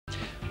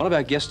One of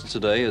our guests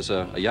today is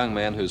a young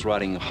man who's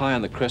riding high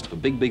on the crest of a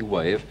big, big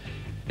wave.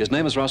 His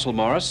name is Russell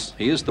Morris.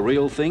 He is the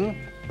real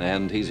thing,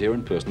 and he's here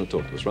in person to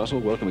talk to us.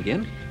 Russell, welcome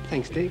again.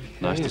 Thanks, Dick.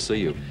 Nice to see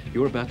you.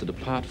 You're about to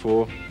depart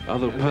for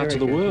other parts of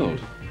the world.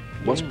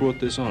 What's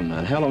brought this on,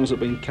 and how long has it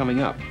been coming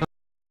up?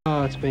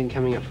 Oh, it's been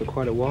coming up for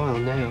quite a while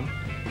now.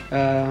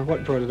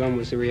 What brought it on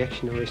was the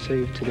reaction I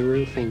received to the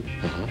real thing.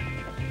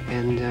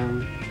 And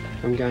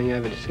I'm going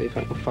over to see if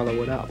I can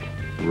follow it up.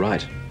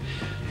 Right.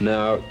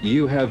 Now,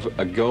 you have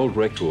a gold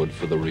record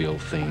for the real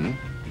thing.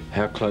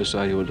 How close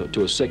are you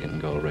to a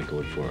second gold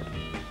record for it?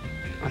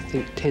 I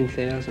think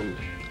 10,000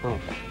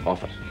 off.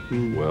 Off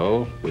it?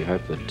 Well, we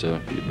hope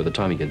that by the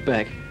time you get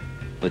back,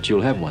 that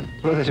you'll have one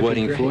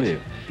waiting for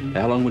you.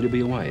 How long will you be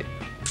away?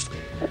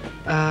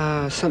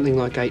 Something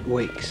like 8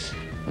 weeks.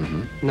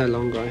 No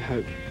longer, I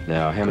hope.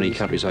 Now, how many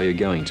countries are you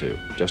going to?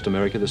 Just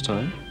America this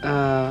time?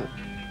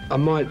 I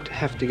might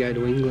have to go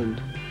to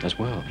England. As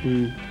well?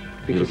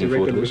 Because the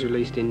record was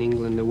released in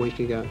England a week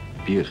ago.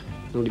 Beautiful.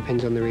 It all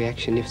depends on the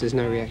reaction. If there's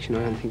no reaction,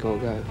 I don't think I'll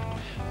go.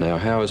 Now,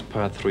 how is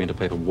part 3 into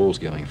Paper Walls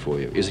going for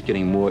you? Is it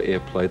getting more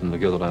airplay than The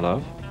Girl That I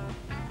Love?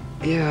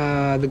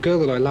 Yeah, The Girl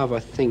That I Love, I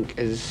think,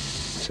 is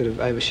sort of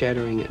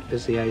overshadowing it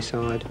as the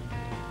A-side.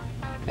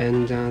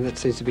 And that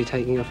seems to be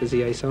taking off as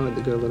the A-side,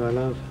 The Girl That I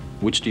Love.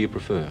 Which do you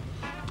prefer?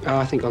 Oh,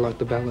 I think I like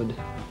the ballad.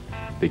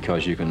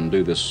 Because you can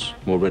do this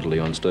more readily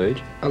on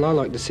stage? Well, I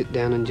like to sit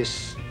down and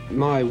just...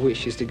 My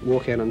wish is to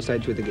walk out on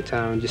stage with the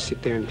guitar and just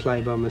sit there and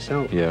play by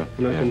myself. Yeah.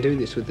 And I can do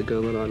this with The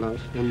Girl That I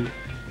Love. And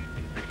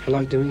I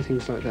like doing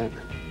things like that.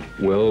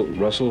 Well,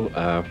 Russell,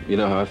 you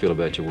know how I feel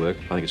about your work.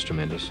 I think it's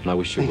tremendous, and I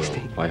wish you well.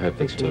 I hope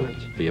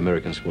that the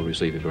Americans will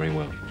receive it very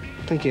well.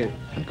 Thank you.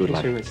 And good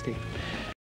luck. Thanks very much, Steve.